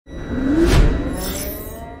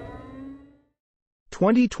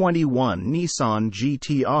2021 Nissan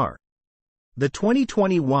GT-R. The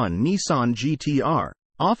 2021 Nissan GT-R,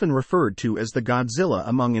 often referred to as the Godzilla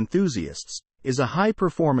among enthusiasts, is a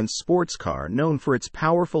high-performance sports car known for its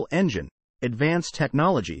powerful engine, advanced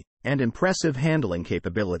technology, and impressive handling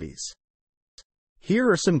capabilities. Here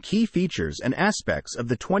are some key features and aspects of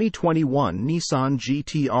the 2021 Nissan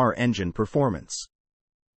GT-R engine performance.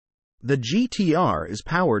 The GT-R is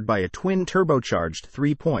powered by a twin-turbocharged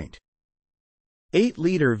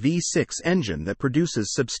 3.8-liter V6 engine that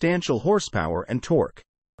produces substantial horsepower and torque.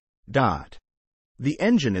 The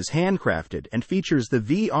engine is handcrafted and features the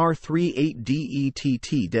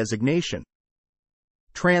VR38DETT designation.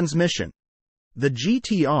 Transmission. The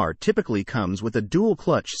GT-R typically comes with a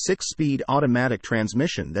dual-clutch 6-speed automatic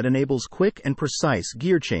transmission that enables quick and precise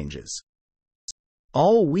gear changes.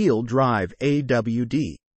 All-wheel drive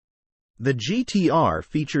AWD. The GT-R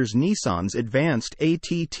features Nissan's advanced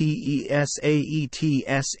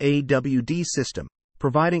ATTESAETS-AWD system,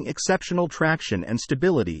 providing exceptional traction and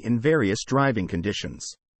stability in various driving conditions.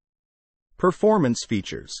 Performance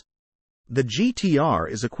features. The GT-R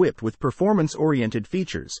is equipped with performance-oriented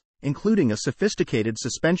features, including a sophisticated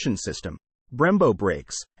suspension system, Brembo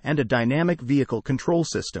brakes, and a dynamic vehicle control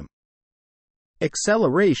system.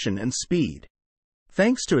 Acceleration and speed.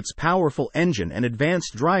 Thanks to its powerful engine and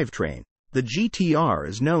advanced drivetrain, the GT-R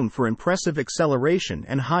is known for impressive acceleration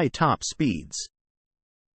and high top speeds.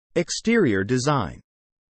 Exterior design.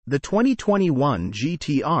 The 2021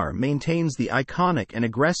 GT-R maintains the iconic and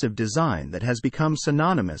aggressive design that has become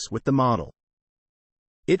synonymous with the model.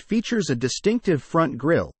 It features a distinctive front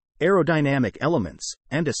grille, aerodynamic elements,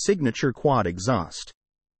 and a signature quad exhaust.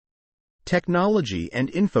 Technology and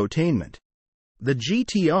infotainment. The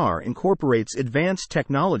GT-R incorporates advanced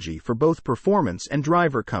technology for both performance and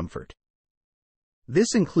driver comfort.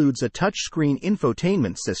 This includes a touchscreen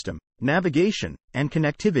infotainment system, navigation, and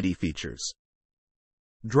connectivity features.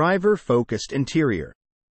 Driver-focused interior.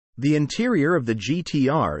 The interior of the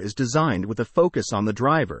GT-R is designed with a focus on the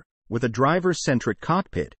driver, with a driver-centric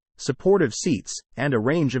cockpit, supportive seats, and a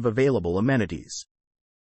range of available amenities.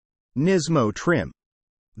 Nismo trim.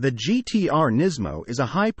 The GT-R Nismo is a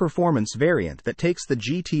high-performance variant that takes the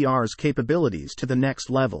GT-R's capabilities to the next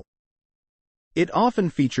level. It often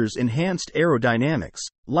features enhanced aerodynamics,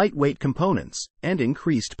 lightweight components, and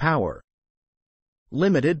increased power.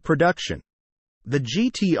 Limited production. The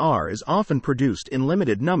GT-R is often produced in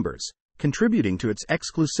limited numbers, contributing to its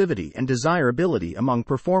exclusivity and desirability among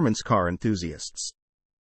performance car enthusiasts.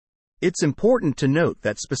 It's important to note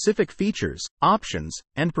that specific features, options,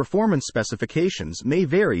 and performance specifications may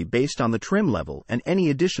vary based on the trim level and any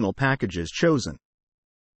additional packages chosen.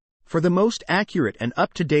 For the most accurate and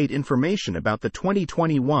up-to-date information about the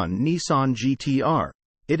 2021 Nissan GT-R,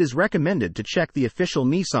 it is recommended to check the official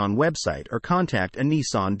Nissan website or contact a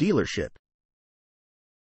Nissan dealership.